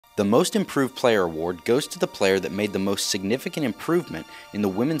The Most Improved Player award goes to the player that made the most significant improvement in the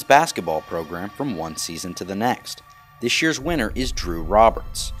women's basketball program from one season to the next. This year's winner is Drew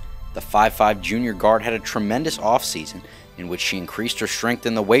Roberts. The 5'5" junior guard had a tremendous offseason in which she increased her strength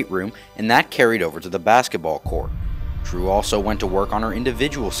in the weight room, and that carried over to the basketball court. Drew also went to work on her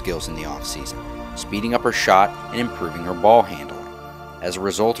individual skills in the offseason, speeding up her shot and improving her ball handling. As a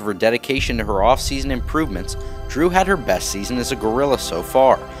result of her dedication to her offseason improvements, Drew had her best season as a Gorilla so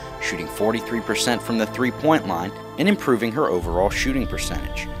far, shooting 43% from the three-point line and improving her overall shooting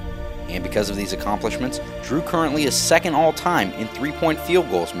percentage. And because of these accomplishments, Drew currently is second all-time in three-point field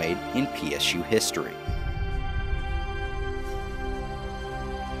goals made in PSU history.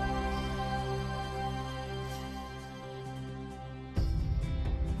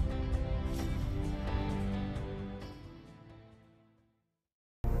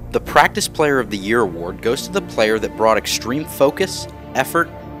 The Practice Player of the Year award goes to the player that brought extreme focus, effort,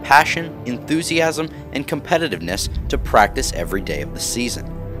 passion, enthusiasm, and competitiveness to practice every day of the season.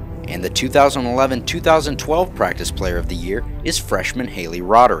 And the 2011-2012 Practice Player of the Year is freshman Haley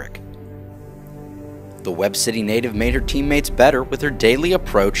Roderick. The Webb City native made her teammates better with her daily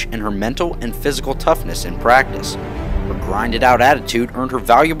approach and her mental and physical toughness in practice. Her grinded-out attitude earned her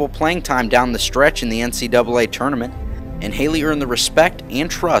valuable playing time down the stretch in the NCAA tournament, and Haley earned the respect and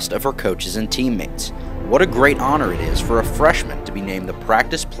trust of her coaches and teammates. What a great honor it is for a freshman to be named the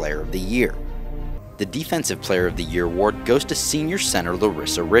Practice Player of the Year. The Defensive Player of the Year award goes to senior center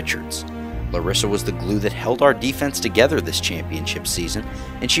Larissa Richards. Larissa was the glue that held our defense together this championship season,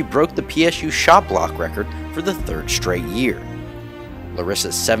 and she broke the PSU shot block record for the third straight year.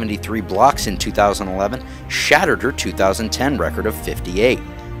 Larissa's 73 blocks in 2011 shattered her 2010 record of 58.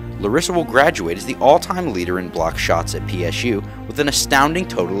 Larissa will graduate as the all-time leader in block shots at PSU with an astounding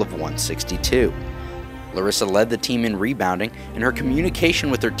total of 162. Larissa led the team in rebounding, and her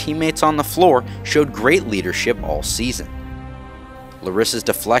communication with her teammates on the floor showed great leadership all season. Larissa's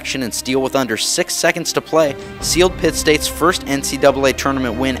deflection and steal with under 6 seconds to play sealed Pitt State's first NCAA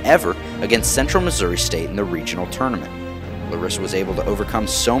tournament win ever against Central Missouri State in the regional tournament. Larissa was able to overcome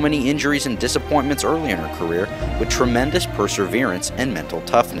so many injuries and disappointments early in her career with tremendous perseverance and mental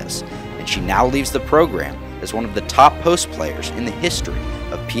toughness, and she now leaves the program as one of the top post players in the history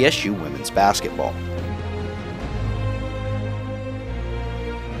of PSU women's basketball.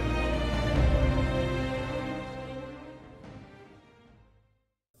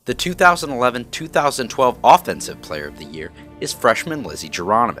 The 2011-2012 Offensive Player of the Year is freshman Lizzie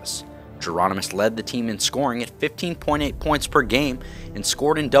Geronimus. Geronimus led the team in scoring at 15.8 points per game and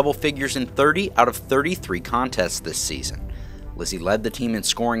scored in double figures in 30 out of 33 contests this season. Lizzie led the team in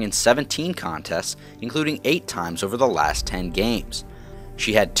scoring in 17 contests, including 8 times over the last 10 games.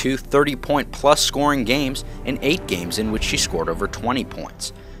 She had 2 30-point-plus scoring games and 8 games in which she scored over 20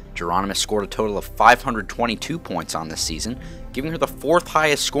 points. Geronimus scored a total of 522 points on this season, giving her the 4th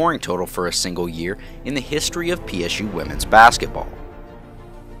highest scoring total for a single year in the history of PSU women's basketball.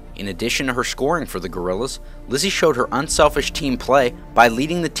 In addition to her scoring for the Gorillas, Lizzie showed her unselfish team play by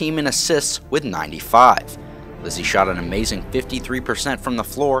leading the team in assists with 95. Lizzie shot an amazing 53% from the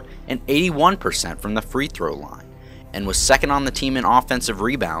floor and 81% from the free throw line, and was second on the team in offensive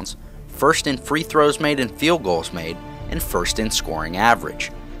rebounds, first in free throws made and field goals made, and first in scoring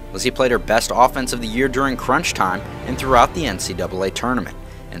average. Lizzie played her best offense of the year during crunch time and throughout the NCAA tournament,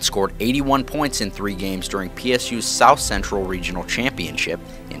 and scored 81 points in 3 games during PSU's South Central Regional Championship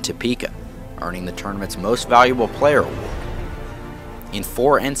in Topeka, earning the tournament's Most Valuable Player award. In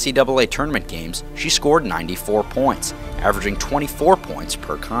 4 NCAA tournament games, she scored 94 points, averaging 24 points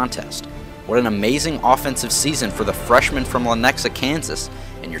per contest. What an amazing offensive season for the freshman from Lenexa, Kansas,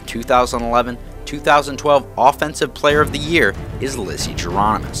 and your 2011-2012 Offensive Player of the Year is Lizzie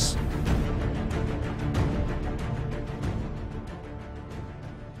Geronimus.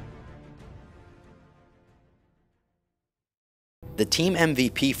 The team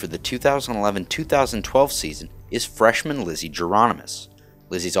MVP for the 2011-2012 season is freshman Lizzie Geronimus.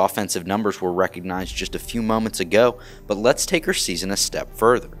 Lizzie's offensive numbers were recognized just a few moments ago, but let's take her season a step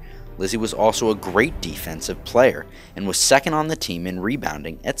further. Lizzie was also a great defensive player and was second on the team in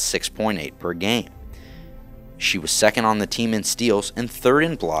rebounding at 6.8 per game. She was second on the team in steals and third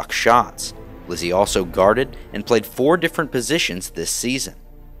in block shots. Lizzie also guarded and played 4 different positions this season,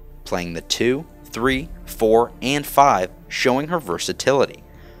 playing the 2, 3, 4, and 5, showing her versatility.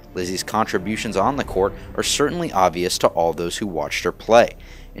 Lizzie's contributions on the court are certainly obvious to all those who watched her play,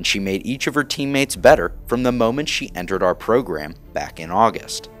 and she made each of her teammates better from the moment she entered our program back in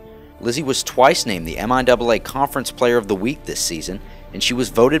August. Lizzie was twice named the MIAA Conference Player of the Week this season, and she was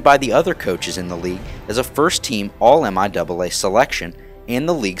voted by the other coaches in the league as a first-team All-MIAA selection and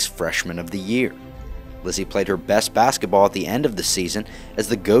the league's Freshman of the Year. Lizzie played her best basketball at the end of the season as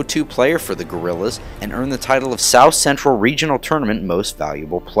the go-to player for the Gorillas and earned the title of South Central Regional Tournament Most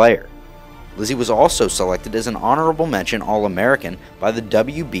Valuable Player. Lizzie was also selected as an honorable mention All-American by the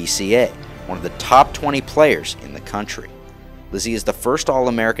WBCA, one of the top 20 players in the country. Lizzie is the first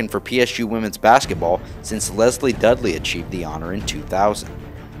All-American for PSU women's basketball since Leslie Dudley achieved the honor in 2000.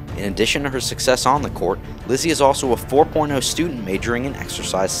 In addition to her success on the court, Lizzie is also a 4.0 student majoring in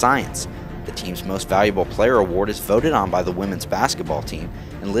exercise science. The team's Most Valuable Player award is voted on by the women's basketball team,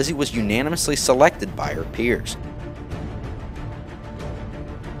 and Lizzie was unanimously selected by her peers.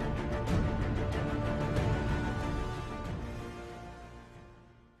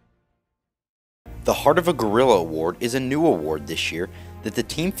 The Heart of a Gorilla Award is a new award this year that the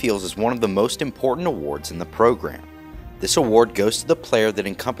team feels is one of the most important awards in the program. This award goes to the player that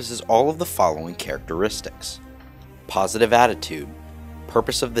encompasses all of the following characteristics: positive attitude,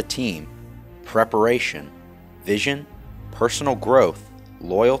 purpose of the team, preparation, vision, personal growth,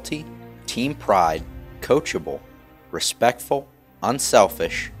 loyalty, team pride, coachable, respectful,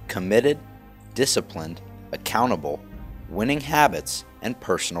 unselfish, committed, disciplined, accountable, winning habits, and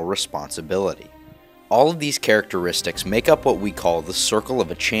personal responsibility. All of these characteristics make up what we call the circle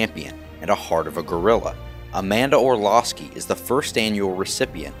of a champion and a heart of a gorilla. Amanda Orlowski is the first annual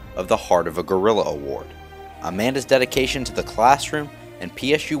recipient of the Heart of a Gorilla Award. Amanda's dedication to the classroom and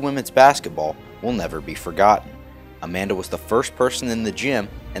PSU women's basketball will never be forgotten. Amanda was the first person in the gym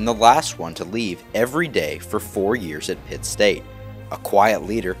and the last one to leave every day for 4 years at Pitt State. A quiet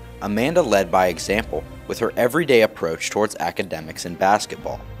leader, Amanda led by example with her everyday approach towards academics and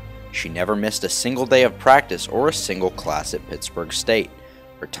basketball. She never missed a single day of practice or a single class at Pittsburg State.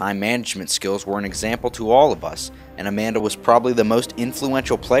 Her time management skills were an example to all of us, and Amanda was probably the most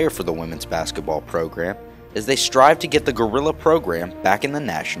influential player for the women's basketball program as they strive to get the Gorilla program back in the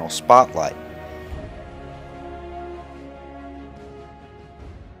national spotlight.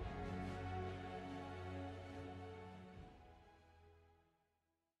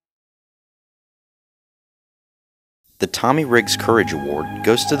 The Tommy Riggs Courage Award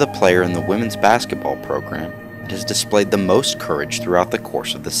goes to the player in the women's basketball program that has displayed the most courage throughout the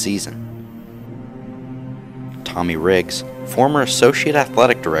course of the season. Tommy Riggs, former Associate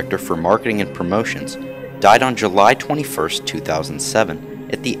Athletic Director for Marketing and Promotions, died on July 21, 2007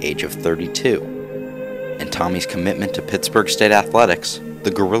 at the age of 32. And Tommy's commitment to Pittsburg State athletics, the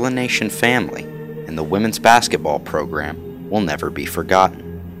Gorilla Nation family, and the women's basketball program will never be forgotten.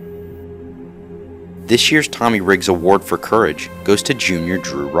 This year's Tommy Riggs Award for Courage goes to Junior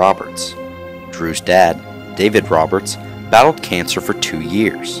Drew Roberts. Drew's dad, David Roberts, battled cancer for 2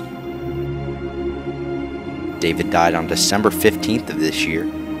 years. David died on December 15th of this year,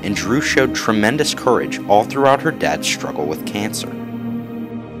 and Drew showed tremendous courage all throughout her dad's struggle with cancer.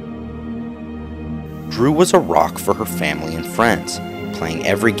 Drew was a rock for her family and friends, playing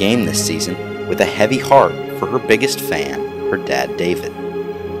every game this season with a heavy heart for her biggest fan, her dad David.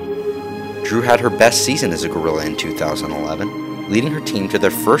 Drew had her best season as a Gorilla in 2011, leading her team to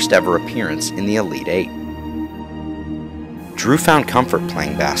their first ever appearance in the Elite Eight. Drew found comfort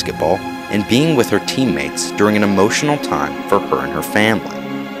playing basketball and being with her teammates during an emotional time for her and her family.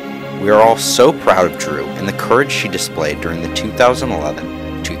 We are all so proud of Drew and the courage she displayed during the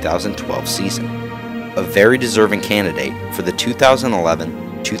 2011-2012 season. A very deserving candidate for the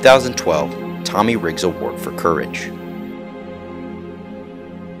 2011-2012 Tommy Riggs Award for Courage.